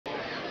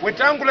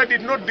Wetangula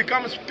did not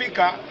become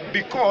speaker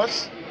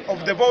because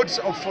of the votes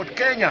of Fort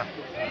Kenya.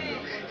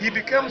 He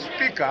became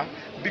speaker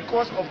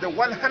because of the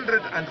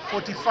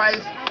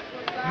 145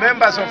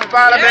 members of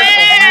parliament of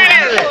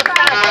UDA.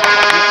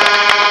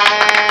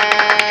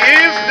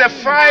 If the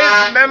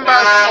 5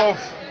 members of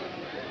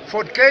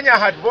Fort Kenya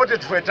had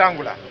voted for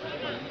Wetangula,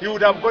 he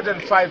would have gotten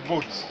 5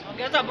 votes.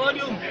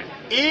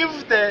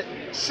 If the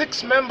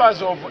 6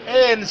 members of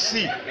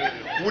ANC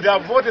would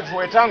have voted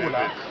for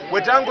Wetangula,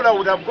 Wetangula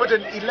would have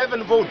gotten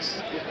 11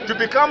 votes. To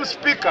become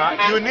speaker,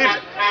 you need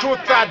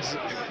 2/3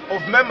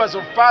 of members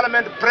of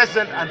parliament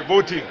present and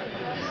voting.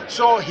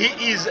 So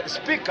he is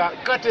speaker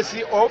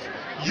courtesy of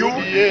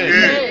UDA.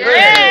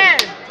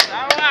 Yes.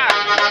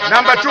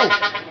 Number 2,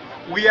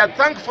 we are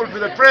thankful to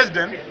the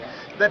president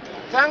that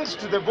thanks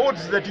to the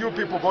votes that you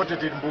people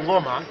voted in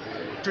Bungoma,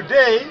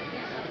 today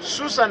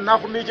Susan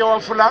Nakumija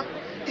Wafula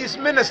is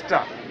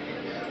minister.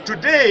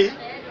 Today,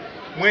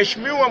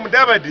 Mheshimiwa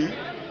Mudavadi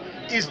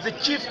is the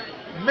chief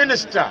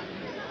minister.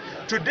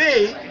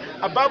 Today,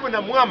 Ababu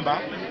na Mwamba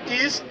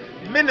is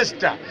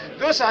minister.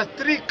 Those are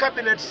 3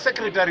 cabinet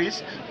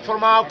secretaries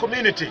from our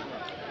community.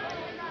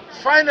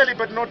 Finally,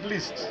 but not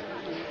least,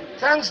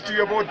 thanks to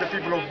your vote, the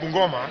people of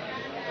Bungoma,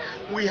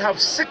 we have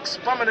 6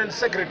 permanent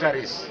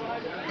secretaries,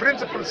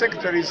 principal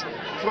secretaries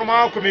from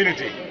our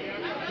community.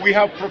 We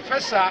have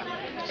Professor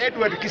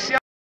Edward Kisia.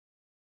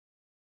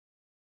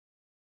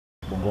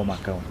 Bungoma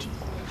County.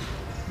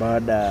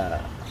 Baada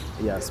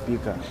ya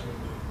speaker,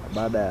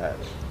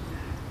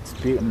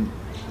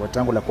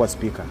 Wetangula kuwa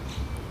speaker,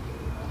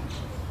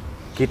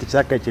 kiti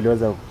chake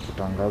kiliweza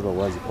kutangazwa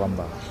wazi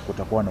kwamba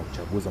kutakuwa na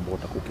uchaguzi ambao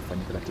utakuwa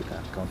ukifanyika katika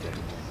county ya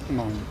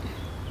Bungoma. Naam.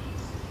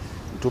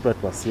 Tupe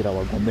tuasira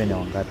wagombea ni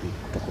wangapi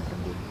kutoka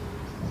Bungoma?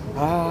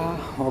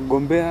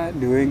 Wagombea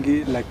ni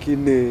wengi,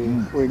 lakini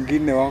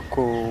wengine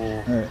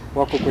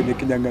wako kwenye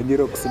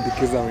kinyang'anyiro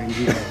kusindikiza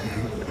wengine.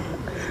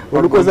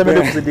 Ulikuwa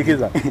zamani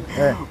kusindikiza?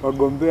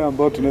 Wagombea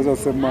ambao tunaweza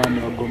sema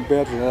ni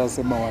wagombea, tunaweza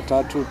sema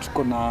 3.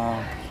 Tuko na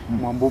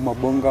Mwambu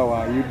Mabonga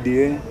wa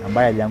UDA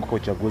ambaye alianguka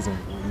uchaguzi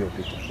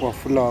uliopita.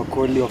 Wafula wa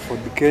Koli wa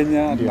Ford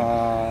Kenya. Ndiyo. Na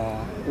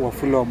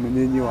Wafula wa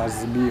Mnyinyi wa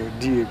Azimio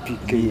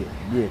DAP.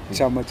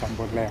 Chama cha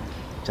Mbolea.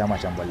 Chama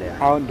cha Mbolea.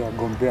 Hao ndio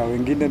wagombea,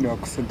 wengine ni wa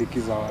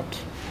kusindikiza watu.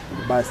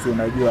 Basi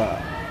unajua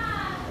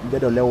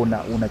mjadala leo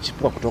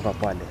unachipuka kutoka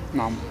pale.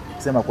 Naam.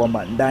 Sema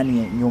kwamba ndani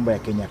ya nyumba ya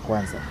Kenya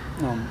Kwanza,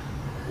 naam,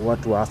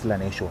 watu wa Asla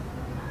Nation,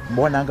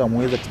 mbona anga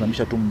muweza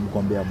kusimamisha tu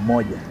mgombea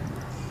mmoja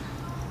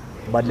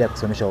badala ya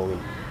kusimamisha wawili?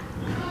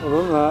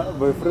 Unaona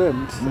my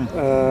friend,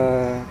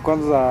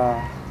 kwanza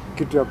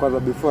kitu ya kwanza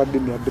before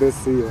dini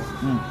address hiyo,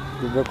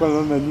 nimekuwa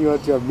naona nyinyi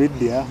watu ya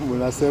media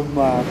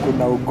mnasema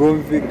kuna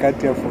ugomvi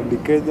kati ya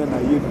Ford Kenya na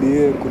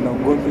UDA, kuna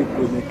ugomvi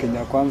kwenye Kenya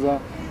Kwanza.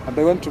 And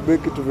I want to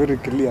make it very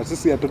clear,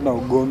 sisi hatuna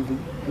ugomvi.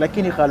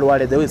 Lakini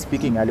Khalwale the way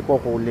speaking alikuwa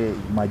kwa ule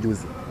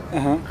majuzi.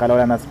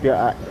 Khalwale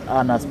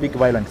ana speak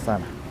violent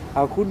sana.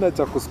 Hakuna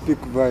cha speak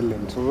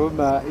violent.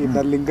 Unaona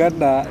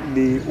inalingana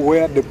ni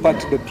where the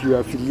party that you are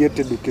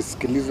affiliated,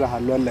 ukisikiliza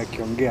Khalwale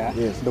akiongea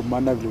ndio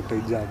maana vile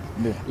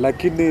utaijaji.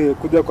 Lakini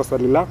kuja kwa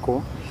swali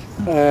lako,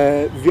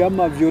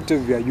 vyama vyote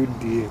vya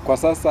UDA kwa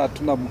sasa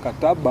hatuna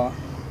mkataba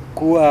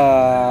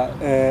kuwa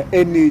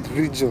any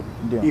region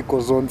iko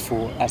zone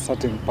for a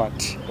certain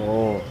party.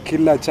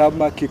 Kila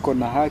chama kiko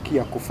na haki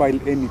ya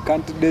kufile any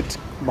candidate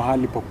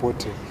mahali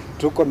popote.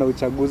 Tuko na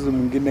uchaguzi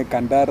mwingine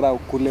Kandara,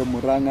 kule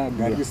Murang'a,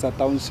 Garissa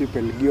Township,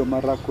 Elgeyo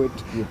Marakwet.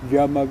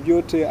 Vyama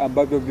vyote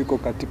ambavyo viko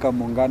katika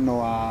muungano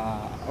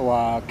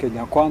wa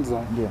Kenya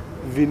Kwanza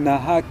vina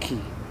haki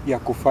ya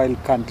kufile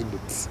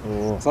candidates.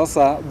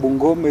 Sasa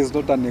Bungoma is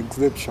not an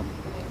exception.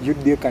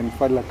 UDA can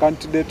file a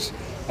candidate,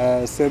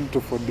 same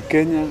to Ford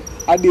Kenya.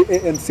 Hadi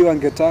ANC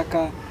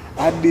wangetaka,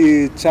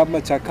 hadi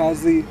chama cha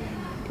kazi,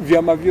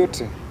 vyama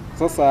vyote.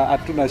 Sasa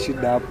hatuna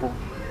shida hapo.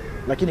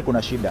 Lakini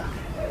kuna shida.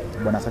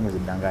 Bwana Sanyo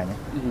zindanganya.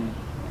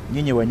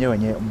 Nyinyi wenyewe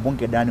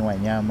mbunge Dani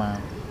Wanyama,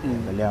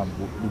 Lea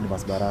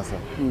Didimas Barasa,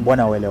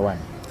 mbona waelewani?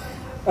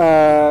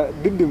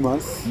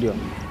 Didimas ndio.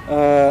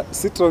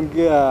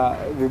 Sitaongea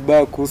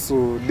vibaya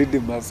kuhusu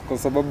Didimas kwa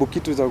sababu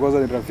kitu cha kwanza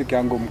ni rafiki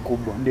yangu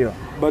mkubwa. Ndio.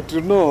 But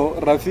you know,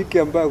 rafiki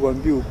ambaye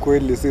akwambia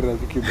ukweli si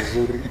rafiki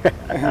mzuri.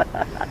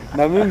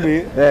 Na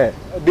mimi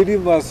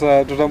Didimas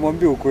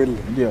tutamwambia ukweli.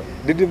 Ndio.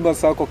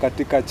 Didimas ako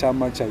katika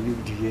chama cha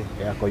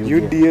UDA.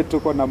 UDA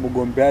tuko na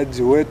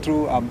mgombeaji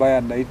wetu ambaye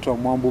anaitwa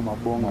Mwambu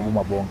Mabonga.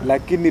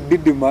 Lakini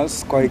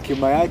Didimas kwa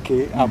hekima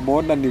yake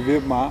ameona ni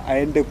vyema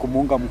aende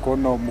kumuunga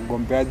mkono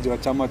mgombeaji wa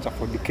chama cha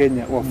Ford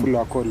Kenya Wafula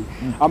wa Koli.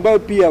 Ambayo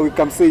pia we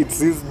can say it's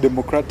his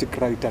democratic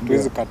right and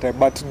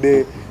but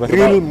the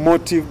real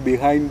motive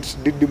behind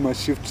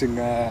Didimas shifting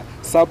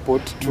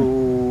support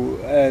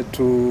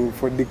to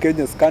Ford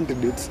Kenya's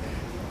candidates,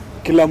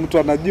 kila mtu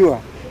anajua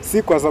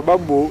si kwa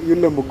sababu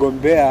yule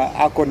mgombea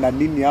ako na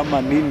nini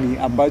ama nini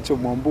ambacho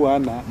Mwambu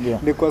hana,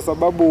 ni kwa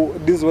sababu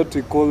this is what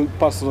we call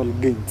personal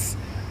gains.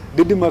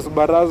 Didimas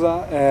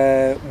Baraza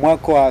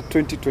mwaka wa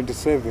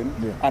 2027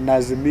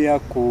 anaazimia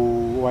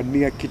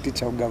kuwania kiti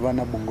cha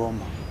ugavana Bungoma.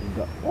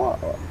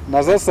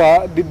 Na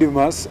sasa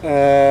Didmus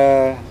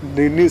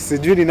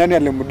sijui ni nani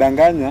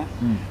alimdanganya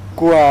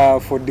kuwa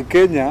Ford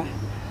Kenya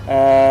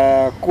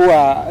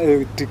kuwa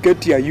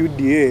tiketi ya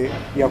UDA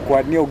ya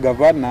kuania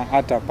ugavana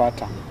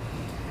hatapata.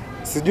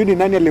 Sijui ni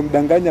nani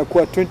alimdanganya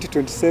kuwa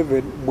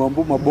 2027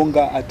 Mwambu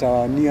Mabonga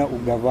atawania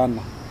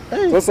ugavana.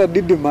 Sasa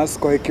Didmus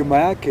kwa hekima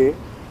yake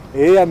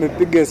yeye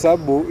amepiga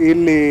hesabu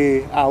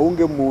ili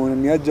aunge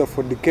mwaniaji wa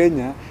Ford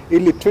Kenya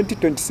ili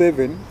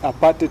 2027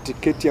 apate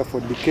tiketi ya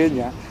Ford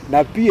Kenya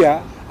na pia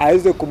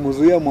aweze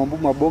kumzuia Mwambu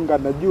Mabonga.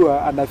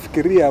 Najua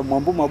anafikiria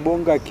Mwambu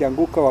Mabonga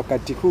akianguka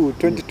wakati huu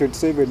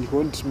 2027 he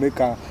won't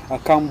make a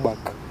comeback.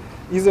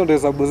 Hizo ndio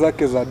hesabu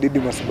zake za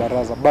Didmus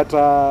Baraza, but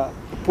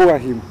poor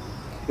him,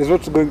 it's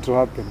not going to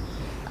happen.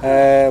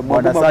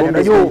 Mwambu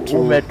Mabonga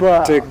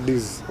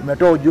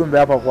umetoa ujumbe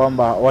hapa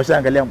kwamba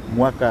washaangalia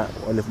mwaka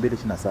wa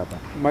 2027.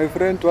 My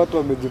friend, watu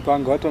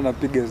wamejipanga, watu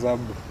wanapiga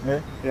hesabu.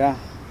 Yeah.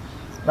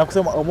 Na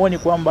kusema umoni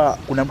kwamba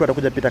kuna mtu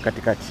atakuja pita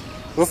katikati.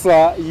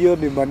 Sasa hiyo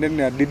ni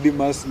maneno ya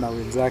Didmus na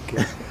wenzake.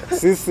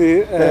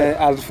 Sisi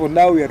as for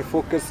now we are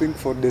focusing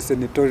for the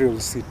senatorial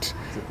seat.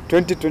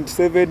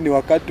 2027 ni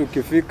wakati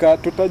ukifika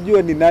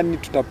tutajua ni nani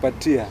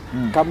tutapatia.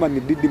 Kama ni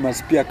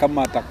Didmus pia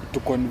kama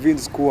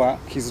atatuconvince kuwa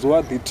he's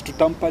worth it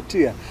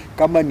tutampatia.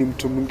 Kama ni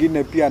mtu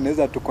mwingine pia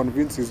anaweza tu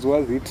convince he's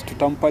worth it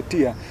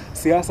tutampatia.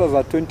 Siasa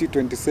za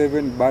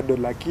 2027 bado,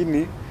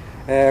 lakini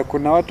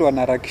kuna watu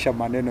wanaharakisha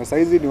maneno. Sasa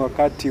hizi ni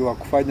wakati wa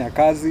kufanya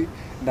kazi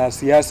na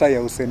siasa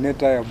ya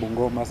useneta ya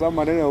Bungoma. Sasa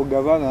maneno ya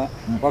ugavana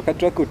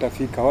wakati wake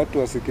utafika, watu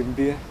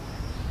wasikimbie.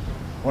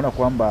 Una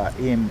kwamba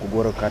hii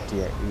mgogoro kati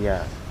ya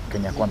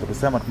Kenya Kwanza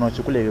tusema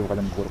tunachukulia hiyo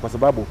kama mgogoro kwa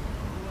sababu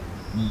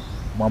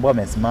Mwambu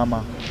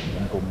amesimama,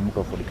 mtu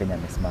wa Ford Kenya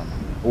amesimama.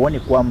 Uone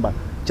kwamba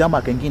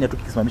chama kingine tu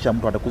kikisimamisha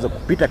mtu atakuza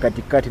kupita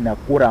katikati na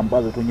kura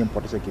ambazo tu nyinyi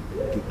mpotesha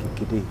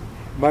kiti.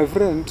 My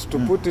friend, to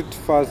put it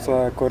first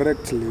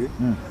correctly,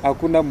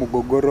 hakuna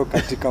mgogoro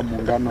katika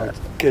muungano wa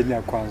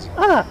Kenya Kwanza.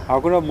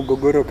 Hakuna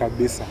mgogoro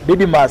kabisa.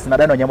 Didmus na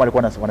Dani Wanyama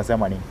walikuwa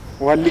wanasema nini?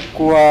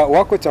 Walikuwa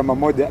wako chama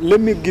moja.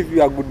 Let me give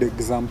you a good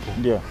example.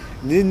 Ndio.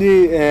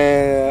 Nyinyi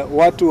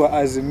watu wa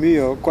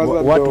Azimio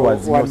kwanza ndio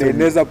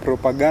wanaeneza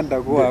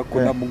propaganda kuwa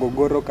kuna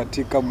mgogoro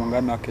katika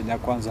muungano wa Kenya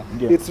Kwanza.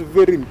 It's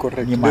very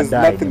incorrect. There's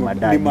nothing,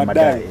 ni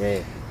madai.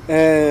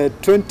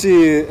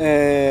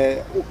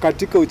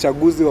 Katika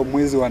uchaguzi wa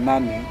mwezi wa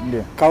 8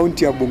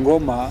 kaunti ya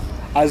Bungoma,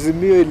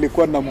 Azimio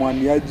ilikuwa na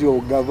mwaniaji wa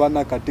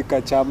ugavana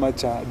katika chama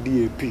cha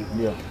DAP.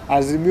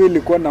 Azimio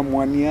ilikuwa na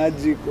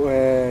mwaniaji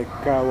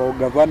wa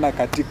ugavana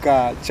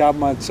katika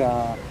chama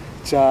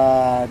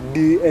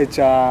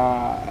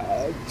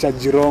cha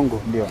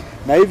Jirongo.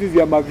 Na hivi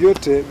vyama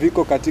vyote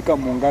viko katika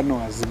muungano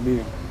wa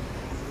Azimio.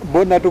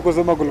 Mbona tu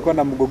kusema kulikuwa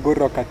na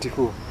mgogoro wakati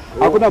huo?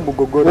 Hakuna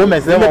mgogoro.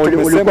 Umesema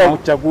ulikuwa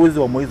uchaguzi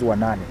wa mwezi wa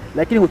 8,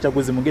 lakini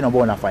uchaguzi mwingine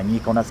ambao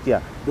unafanyika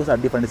unasikia those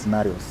are different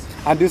scenarios.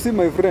 And you see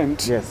my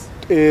friend, yes.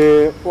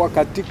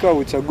 Katika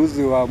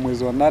uchaguzi wa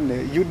mwezi wa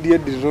 8 UDA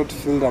did not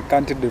field a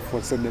candidate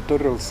for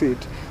senatorial seat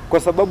kwa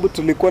sababu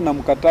tulikuwa na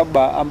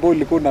mkataba ambao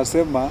ulikuwa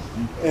unasema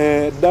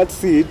that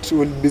seat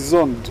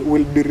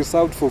will be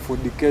reserved for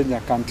the Kenya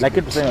candidate.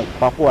 Lakini tuseme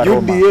Papua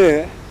Roma.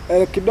 UDA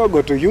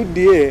kidogo tu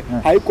UDA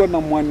haikuwa na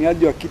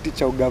mwaniaji wa kiti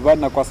cha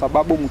ugavana kwa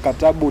sababu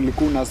mkataba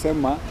ulikuwa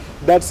unasema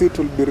that seat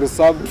will be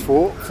reserved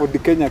for the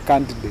Kenya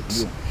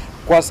candidates.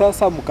 Kwa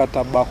sasa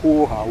mkataba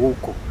huo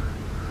hauko.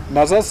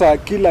 Na sasa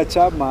kila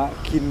chama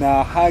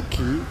kina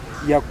haki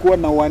ya kuwa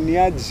na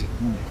waniaji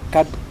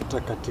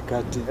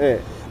katikati.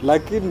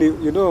 Lakini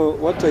you know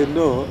what I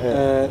know,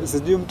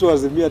 sijui mtu wa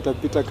Azimio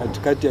atapita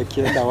katikati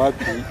akienda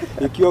wapi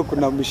ikiwa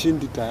kuna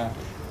mshindi tayari.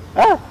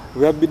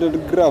 We have been on the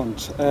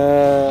ground.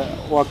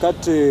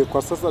 Wakati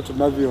kwa sasa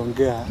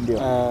tunavyoongea,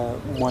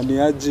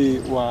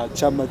 mwaniaji wa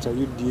chama cha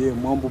UDA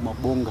Mwambu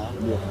Mabonga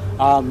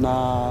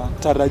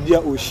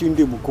anatarajia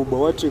ushindi mkubwa,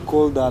 what we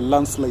call the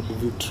landslide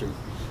victory.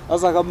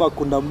 Sasa kama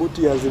kuna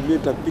mtu ya Azimio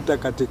itapita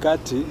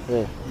katikati,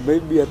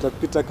 maybe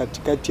atapita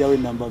katikati yawe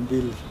namba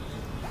 2.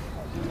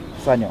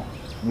 Sanyo,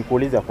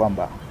 nikuuliza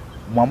kwamba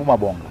Mwambu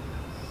Mabonga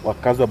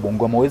wakazi wa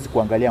Bungoma hawezi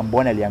kuangalia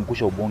mbona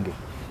aliangusha ubunge.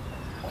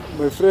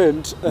 My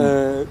friend,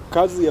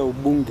 kazi ya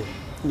ubunge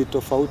ni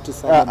tofauti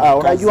sana na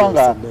kazi ya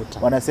seneta.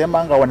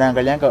 Wanasemanga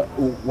wanaangalianga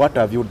what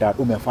have you done,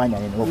 umefanya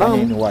nini, umefanya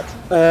nini watu.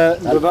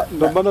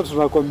 Ndio maana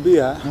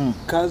tunakwambia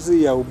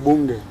kazi ya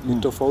ubunge ni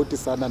tofauti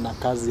sana na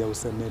kazi ya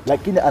useneta.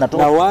 Lakini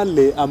na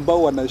wale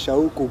ambao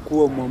wanashauku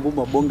kuwa Mwambu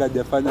Mabonga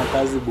hajafanya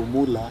kazi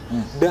Bumula,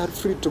 they are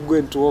free to go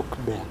and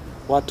work there.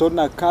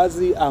 Watona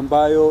kazi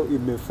ambayo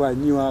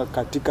imefanywa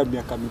katika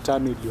miaka 5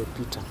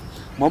 iliyopita.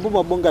 Mwambu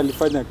Mabonga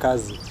alifanya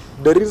kazi.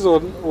 The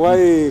reason why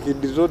he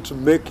did not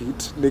make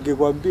it,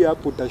 nikikwambia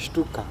hapo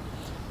utashtuka.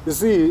 You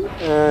see,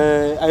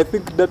 I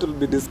think that will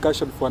be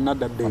discussion for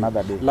another day.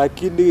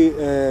 Lakini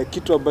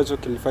kitu ambacho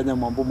kilifanya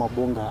Mwambu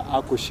Mabonga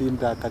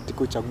hakushinda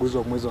katika uchaguzi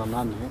wa mwezi wa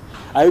 8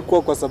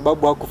 haikuwa kwa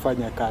sababu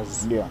hakufanya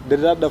kazi.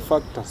 There are other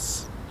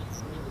factors.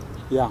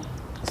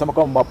 Sema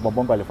kama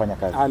Mabonga alifanya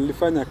kazi.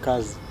 Alifanya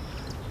kazi.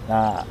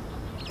 Na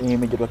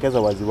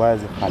imejitokeza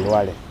waziwazi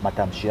Khalwale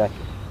matamshi yake.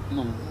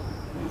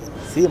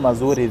 si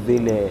mazuri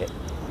vile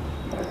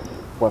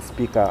kwa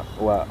spika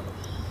wa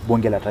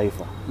bunge la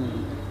taifa.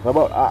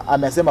 Sababu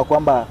amesema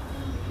kwamba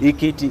hii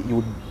kiti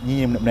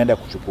nyinyi mnaenda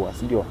kuchukua,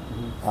 si ndio?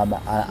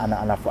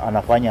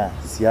 Anafanya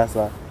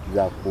siasa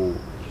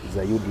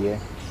za UDA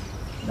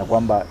na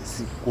kwamba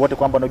wote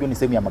kwamba unajua ni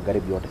sehemu ya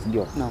magharibi yote, si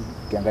ndio?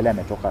 Ukiangalia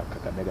ametoka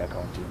Kakamega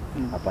County,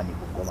 hapa ni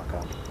Bungoma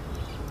County.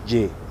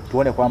 Je,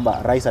 tuone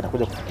kwamba rais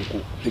atakuja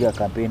kupiga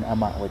campaign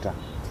ama weta?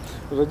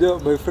 Unajua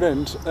my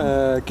friend,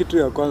 kitu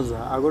ya kwanza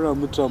hakuna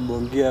mtu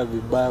ameongea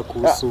vibaya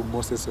kuhusu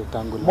Moses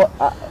Wetangula.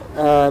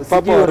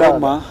 Papa wa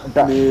Roma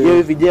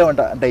hiyo video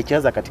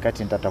nitaicheza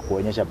katikati,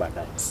 nitakuonyesha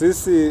baadaye.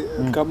 Sisi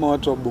kama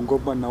watu wa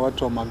Bungoma na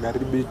watu wa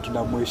magharibi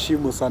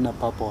tunamheshimu sana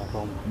Papa wa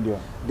Roma. Ndio.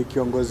 Ni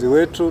kiongozi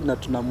wetu na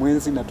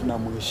tunamwenzi na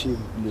tunamheshimu.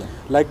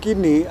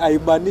 Lakini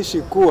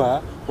haibanishi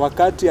kuwa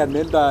wakati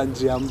anaenda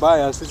njia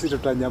mbaya sisi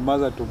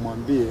tutanyamaza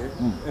tumwambie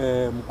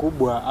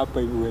mkubwa hapa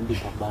uendi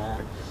pabaya.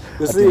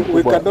 You see,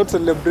 we cannot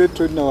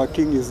celebrate when our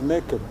king is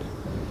naked.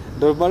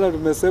 Ndio maana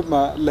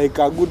tumesema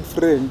like a good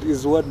friend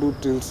is one who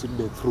tells you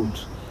the truth.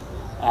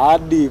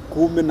 Hadi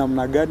kume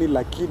namna gani,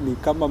 lakini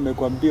kama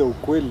amekwambia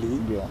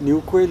ukweli, ni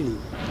ukweli.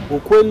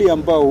 Ukweli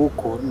ambao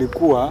huko ni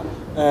kuwa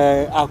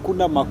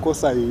hakuna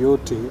makosa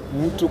yoyote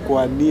mtu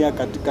kuania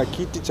katika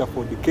kiti cha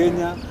Ford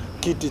Kenya,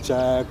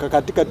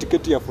 katika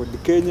tiketi ya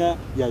Ford Kenya,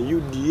 ya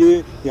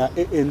UDA, ya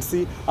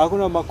ANC,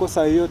 hakuna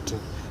makosa yoyote.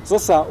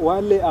 Sasa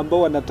wale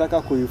ambao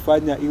wanataka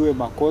kuifanya iwe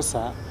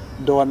makosa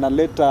ndo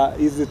wanaleta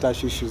hizi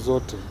tashishi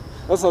zote.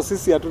 Sasa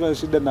sisi hatuna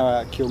shida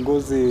na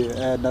kiongozi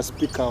na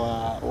spika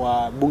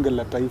wa bunge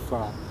la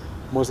taifa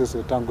Moses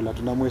Wetangula,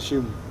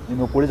 tunamheshimu.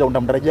 Nimekuuliza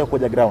unamtarajia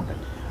kuja ground?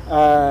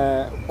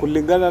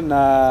 Kulingana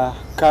na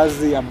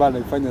kazi ambayo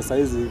anaifanya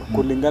saizi,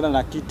 kulingana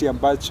na kiti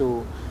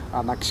ambacho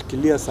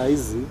anakishikilia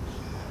saizi,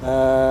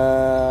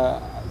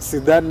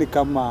 sidhani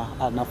kama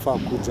anafaa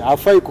kuja.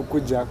 Hafai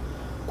kukuja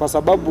kwa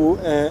sababu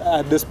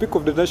the Speaker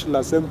of the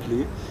National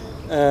Assembly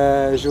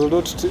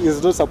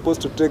is not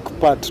supposed to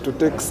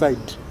take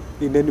side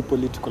in any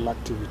political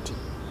activity.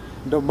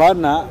 Ndio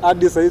maana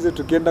hadi saizi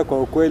tukienda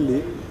kwa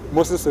ukweli,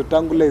 Moses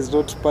Wetangula is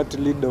not party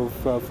leader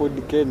of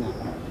Ford Kenya.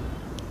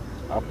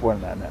 Hapo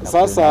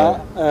sasa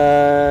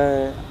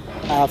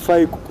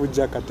hafai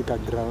kukuja katika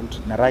ground.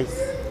 Na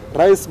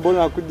rais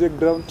mbona akuje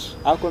ground?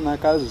 Ako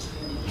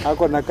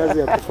na kazi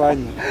ya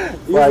kufanya.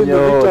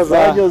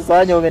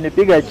 Sanyo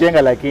umenipiga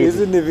chenga, lakini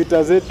hizi ni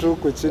vita zetu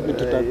huko chini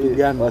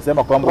tutapigana.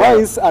 Wasema kwamba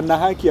rais ana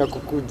haki ya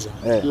kukuja.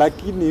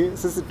 Lakini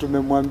sisi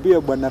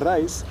tumemwambia bwana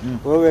rais,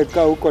 wewe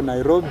kaa huko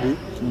Nairobi,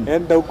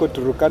 enda huko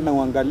Turukana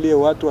uangalie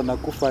watu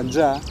wanakufa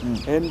njaa,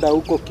 enda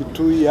huko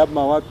Kitui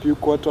ama wapi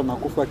huko watu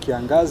wanakufa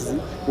kiangazi,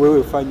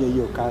 wewe fanye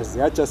hiyo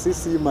kazi. Acha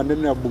sisi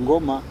maneno ya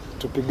Bungoma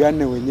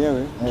tupigane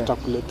wenyewe,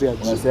 tutakuletea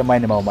jibu. Unasema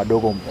ni mambo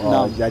madogo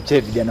ya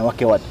vijana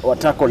wake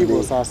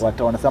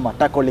wanasema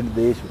tackling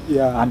the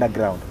issue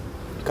underground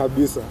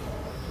kabisa.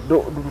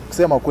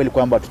 Kusema kweli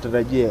kwamba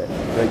tutarajie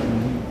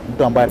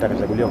mtu ambaye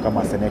atakachaguliwa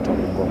kama senator wa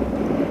Bungoma.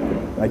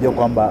 Unajua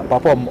kwamba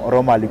Papa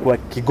Roma alikuwa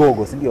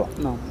kigogo, si ndio?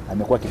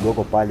 Amekuwa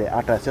kigogo pale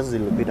hata siasa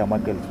zilizopita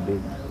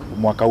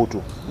mwaka huu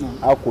tu.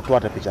 Au kutoa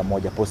hata picha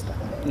moja poster.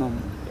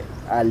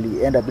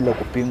 Alienda bila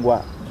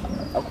kupingwa,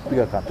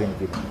 akupiga kampeni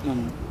vile.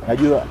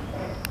 Najua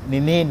ni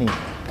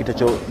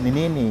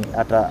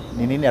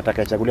nini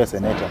atakayechaguliwa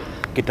senator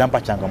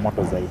kitampa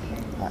changamoto zaidi.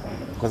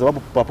 Kwa sababu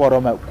Papa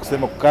Roma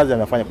kusema kazi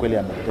amefanya kweli,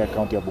 ametetea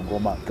kaunti ya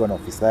Bungoma akiwa na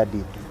ufisadi,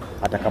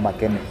 hata kama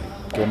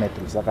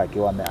Kenneth Lusaka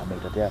akiwa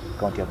ametetea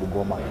kaunti ya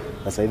Bungoma.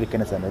 Sasa hivi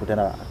Kenneth amerudi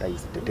tena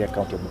ataitetea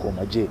kaunti ya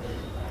Bungoma. Je,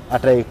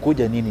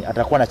 ataikuja nini?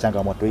 Atakuwa na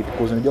changamoto ipi? Kwa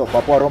sababu unajua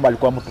Papa Roma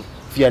alikuwa mtu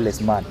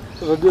fearless man.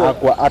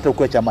 Hata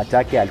kwa chama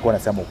chake alikuwa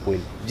anasema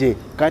ukweli. Je,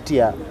 kati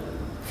ya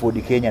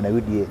Ford Kenya na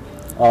UDA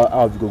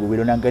au vigogo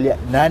wale, unaangalia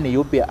nani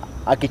yupi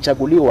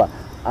akichaguliwa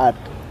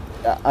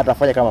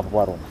atafanya kama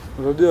Papa Roma?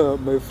 Unajua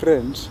my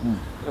friend,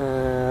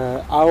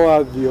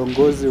 hawa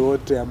viongozi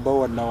wote ambao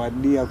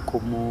wanawania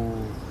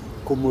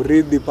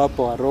kumuridhi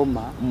Papa wa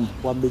Roma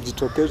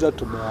wamejitokeza,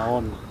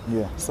 tumewaona.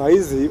 Saa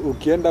hizi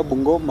ukienda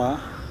Bungoma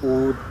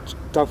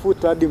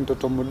utafuta hadi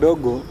mtoto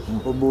mdogo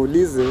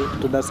umuulize,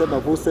 tunasema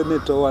bu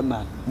senator wa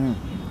nani?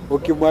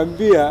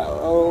 Ukimwambia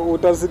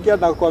utasikia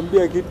na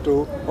kuambia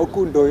kitu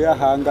huku ndo ya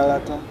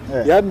hangalata.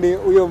 Yaani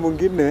huyo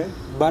mwingine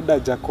baada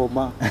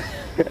hajakoma.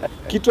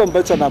 Kitu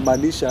ambacho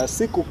anamaanisha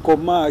si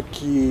kukomaa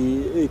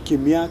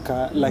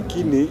kimiaka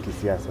lakini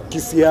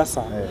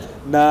kisiasa.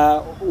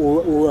 Na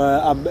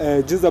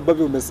jinsi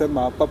ambavyo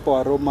umesema Papa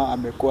wa Roma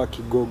amekuwa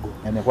kigogo.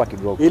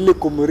 Ili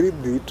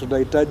kumridhi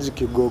tunahitaji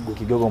kigogo.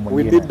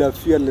 We need a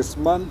fearless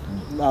man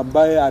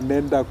ambaye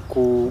anaenda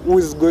who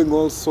is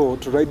going also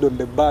to ride on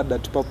the bar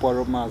that Papa wa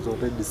Roma has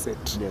already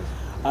set.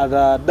 And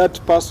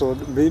that person,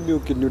 mimi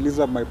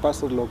ukiniuliza my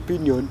personal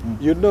opinion,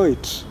 you know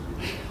it.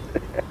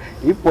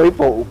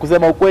 Ipo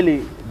kusema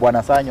ukweli,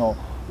 Bwana Sanyo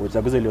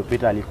uchaguzi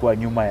uliopita alikuwa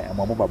nyuma ya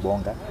Mwambu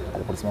Bonga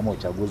aliposimama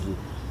uchaguzi,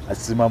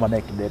 asisimama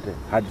na kidete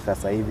hadi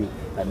sasa hivi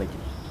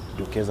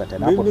kujitokeza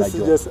tena hapo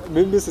tunajua.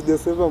 Mimi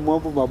sijasema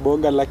Mwambu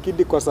Mabonga,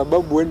 lakini kwa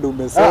sababu wewe ndio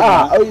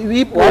umesema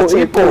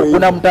ipo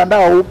kuna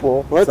mtandao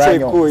upo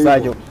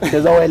sanyo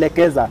teza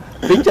waelekeza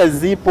picha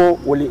zipo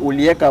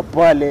ulieka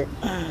pale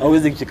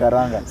hauwezi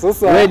kichikaranga.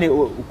 Wewe ni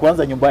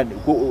kwanza nyumbani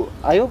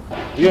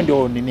hiyo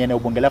ndio nini eneo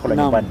bunge lako la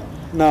nyumbani.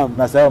 Naam.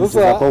 Na sasa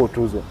msasa kwa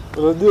utuzo.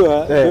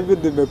 Unajua mimi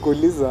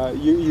nimekuuliza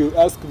you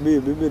ask me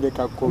mimi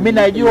nikakwambia. Mimi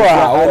najua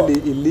hali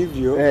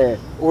ilivyo.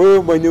 Wewe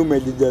mwenyewe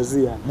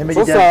umejijazia.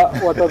 Sasa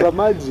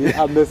watazamaji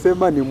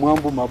amesema ni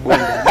Mwambu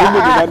Mabonga. Mimi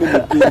ni nani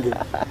nipinge?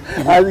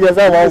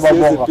 Hajasema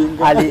Mwambu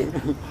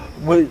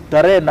Mabonga.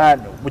 Tarehe 8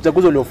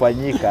 mchaguzi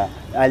uliofanyika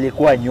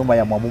alikuwa nyuma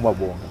ya Mwambu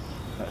Mabonga.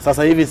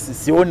 Sasa hivi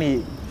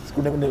sioni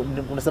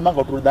unasema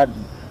kwa truth that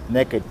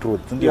naked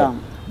truth ndio.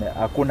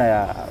 Hakuna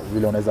ya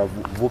vile unaweza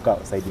vuka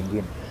side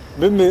nyingine.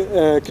 Mimi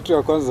kitu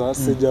ya kwanza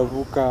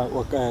sijavuka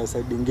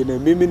side nyingine.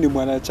 Mimi ni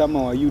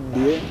mwanachama wa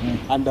UDA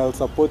and I'll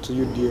support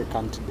UDA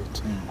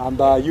candidate. And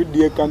the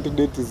UDA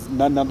candidate is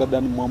none other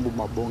than Mwambu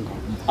Mabonga.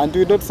 And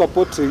we're not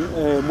supporting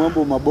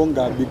Mwambu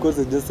Mabonga because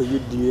he's just a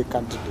UDA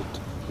candidate.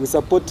 We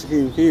support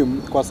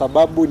him kwa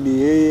sababu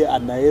ni yeye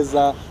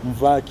anaweza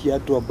mvaa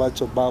kiatu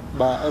ambacho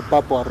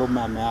Papa wa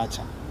Roma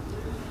ameacha.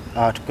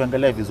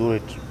 Tukiangalia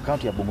vizuri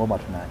kaunti ya Bungoma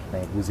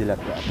tunaiguzia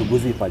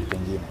tuguzi pale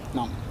pengine.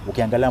 Naam.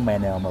 Ukiangalia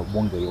maeneo ya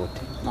mabunge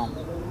yote. Naam.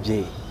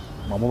 Je,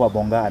 Mwambu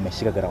Mabonga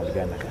ameshika ground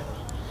gani?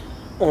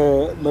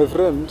 My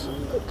friend,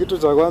 kitu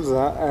cha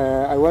kwanza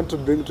I want to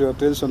bring to your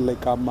attention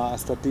like I'm a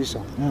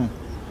statistician.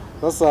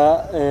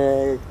 Sasa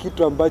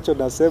kitu ambacho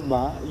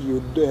nasema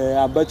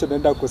ambacho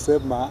naenda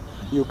kusema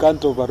you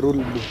can't overrule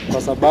me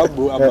kwa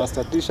sababu I'm a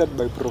statistician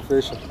by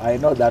profession. I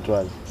know that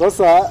one.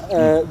 Sasa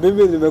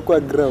mimi nimekuwa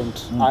ground.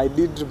 I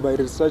did my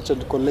research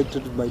and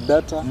collected my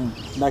data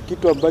na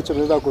kitu ambacho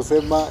naenda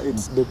kusema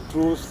it's the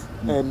truth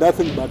and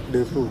nothing but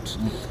the truth.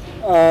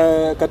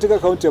 Katika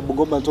kaunti ya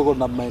Bungoma tuko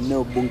na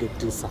maeneo bunge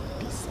 9.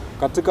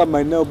 Katika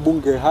maeneo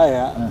bunge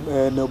haya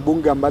eneo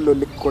bunge ambalo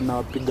liko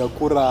na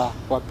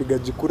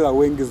wapigaji kura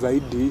wengi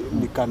zaidi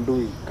ni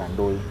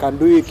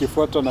Kandui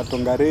ikifuatwa na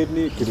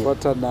Tongareni,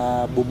 ikifuatwa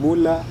na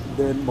Bumula,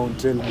 then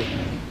Mount Elgon.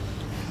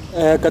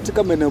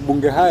 Katika maeneo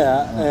bunge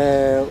haya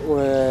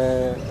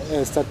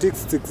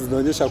statistics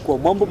zinaonyesha kuwa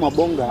Mwambu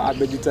Mabonga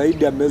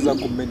amejitahidi ameweza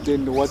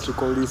kumaintain what we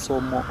call his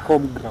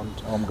home ground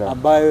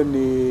ambayo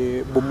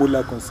ni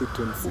Bumula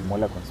constituency.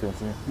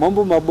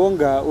 Mwambu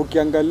Mabonga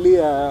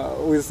ukiangalia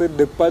we said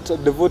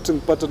the voting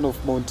pattern of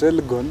Mount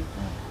Elgon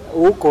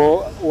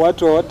huko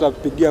watu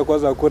watapigia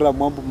kwanza kura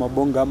Mwambu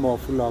Mabonga ama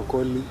Wafula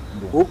Wakoli.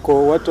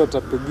 Huko watu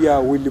watapigia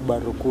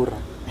wheelbarrow kura.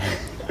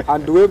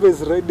 And whoever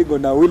is riding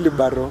on a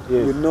wheelbarrow,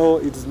 you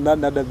know it's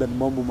none other than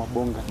Mwambu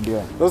Mabonga.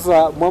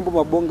 Sasa Mwambu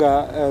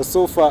Mabonga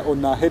so far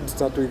on a head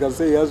start, we can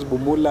say he has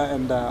Bumula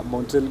and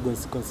Mount Elgon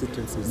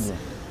constituencies,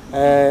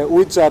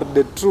 which are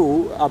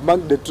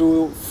among the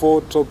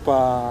 4 top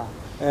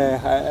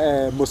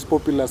most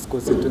populous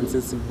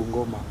constituencies in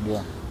Bungoma.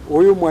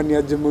 Huyu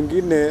mwaniaji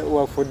mwingine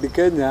wa Ford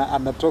Kenya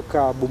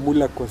anatoka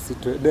Bumula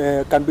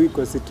Kandui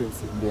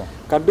constituency.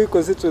 Kandui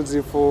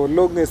constituency for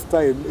longest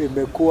time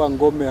imekuwa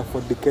ngome ya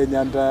Ford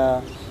Kenya and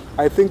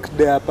I think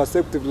their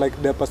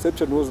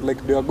perception was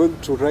like they are going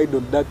to ride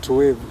on that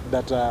wave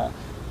that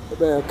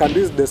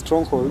Kandui is the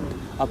stronghold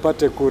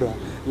apate kura.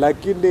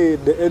 Lakini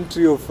the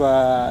entry of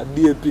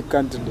DAP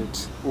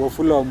candidate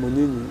Wafula wa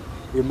Munyinyi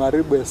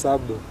imaribu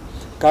hesabu.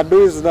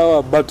 Kandui is now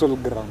a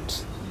battleground.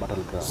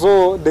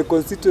 So the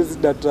constituency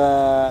that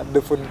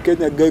the Ford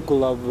Kenya guy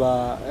could have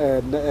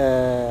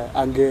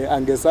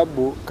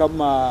angesabu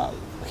kama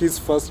his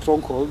first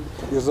stronghold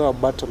is a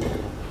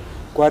battleground.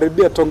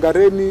 Kuharibia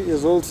Tongareni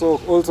is also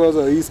has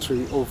a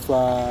history of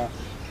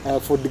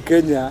Ford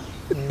Kenya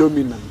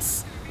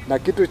dominance. Na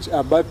kitu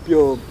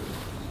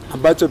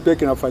ambacho pia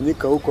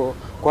kinafanyika huko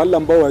kwa wale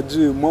ambao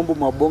wajui Mwambu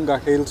Mabonga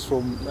hails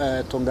from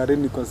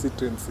Tongareni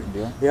constituency.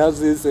 He has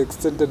his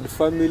extended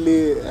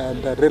family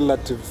and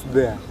relatives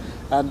there.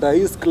 And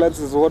his class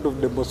is one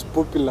of the most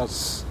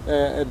populous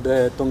at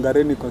the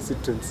Tongareni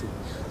constituency.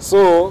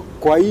 So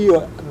kwa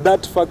hiyo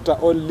that factor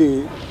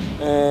only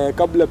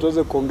kabla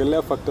tuweze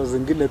kuongelea factors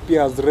zingine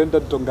pia has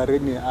rendered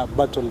Tongareni a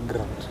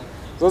battleground.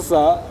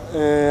 Sasa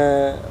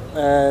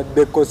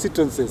the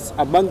constituencies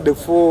among the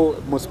 4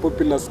 most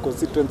populous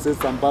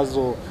constituencies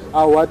ambazo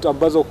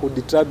who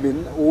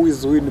determine who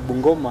is who in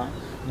Bungoma,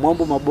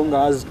 Mwambu Mabonga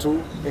has 2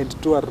 and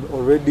 2 are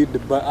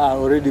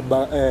already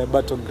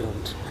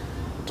battleground.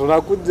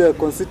 Tunakuja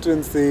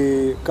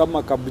constituency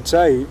kama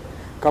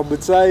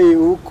Kabuchai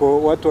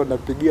huko watu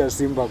wanapigia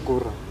Simba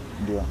kura.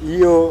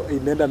 Hiyo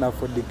inaenda na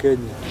Ford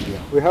Kenya.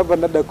 We have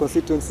another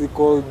constituency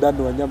called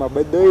Dan Wanyama.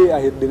 By the way,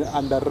 I had been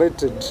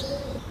underrated.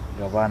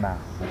 Gavana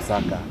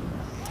Musaka.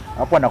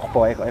 Hapo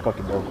anakupa eko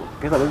kidogo.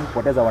 Kisa lazima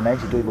kupoteza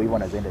wananchi tu hivyo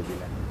wanazienda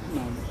zile.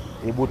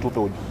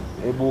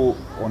 Hebu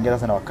ongeza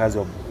sana wakazi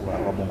wa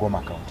Bungoma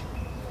County.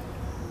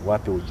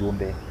 Wape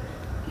ujumbe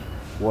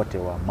wote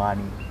wa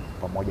amani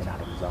pamoja na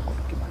harakati zako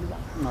tukimaliza.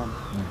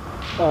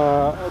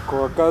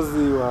 Kwa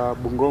wakazi wa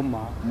Bungoma,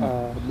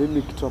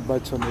 mimi kitu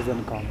ambacho naweza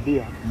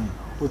nikaambia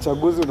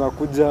uchaguzi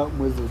unakuja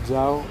mwezi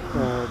ujao,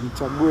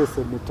 mchague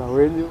seneta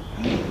wenyu.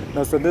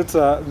 Na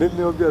seneta,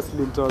 mimi obviously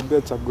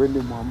nitawaambia chagueni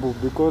Mwambu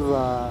because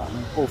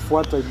of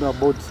what I know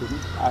about him,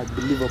 I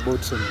believe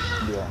about him.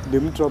 Ni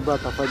mtu ambaye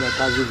atafanya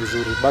kazi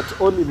vizuri.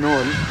 But all in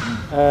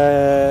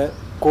all,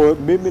 kwa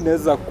mimi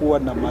naweza kuwa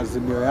na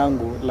maazimio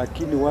yangu,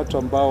 lakini watu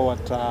ambao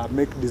wata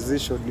make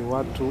decision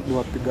ni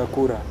wapiga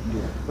kura.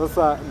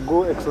 Sasa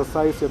go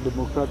exercise your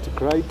democratic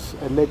right,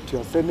 elect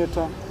your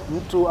senator,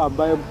 mtu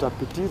ambaye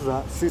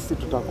mtapitiza, sisi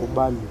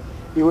tutakubali.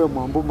 Iwe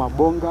Mwambu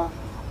Mabonga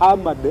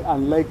ama the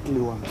unlikely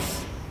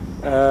ones.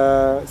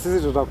 Sisi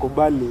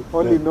tutakubali.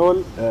 All in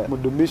all,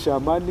 mdumisha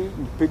amani,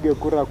 mpige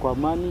kura kwa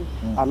amani,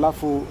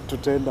 alafu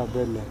tutaenda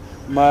mbele.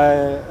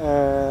 My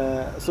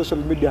social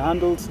media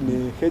handles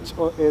ni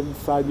HON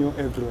Sanyo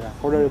everywhere.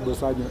 Honorable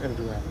Sanyo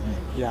everywhere.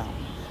 Yeah.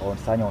 On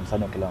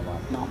Sanyo kila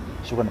mahali. No.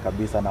 Shukrani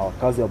kabisa, na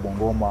wakazi wa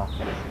Bungoma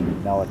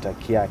na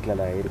watakia kila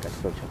la heri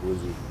katika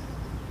uchaguzi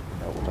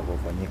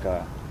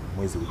utakaofanyika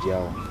mwezi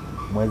ujao.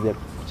 Mweze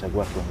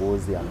kuchagua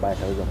kiongozi ambaye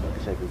ataweza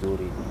kuendesha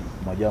vizuri.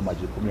 Mmoja wa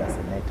majukumu ya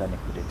seneta ni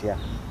kutetea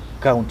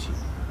county,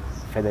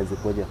 fedha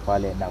zikoje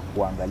pale, na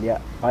kuangalia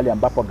pale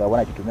ambapo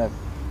gavana akitumia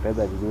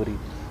fedha vizuri,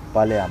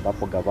 pale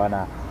ambapo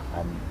gavana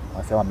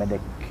anasema mende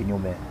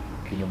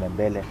kinyume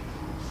mbele,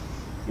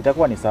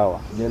 itakuwa ni sawa.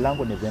 Jina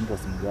langu ni Ventus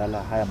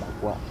Mgala. Haya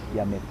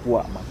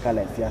yamekuwa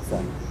makala ya siasa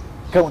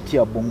kaunti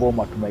ya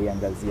Bungoma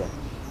tumeiangazia.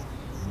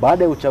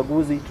 Baada ya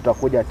uchaguzi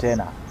tutakuja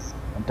tena,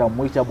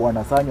 nitamuita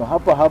Bwana Sanyo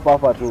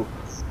hapa tu.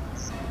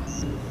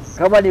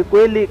 Kama ni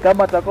kweli,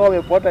 kama atakuwa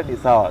amepata ni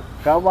sawa,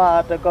 kama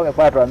atakuwa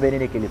amepata tuambie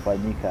nini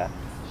kilifanyika.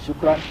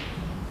 Shukran,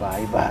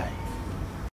 bye bye.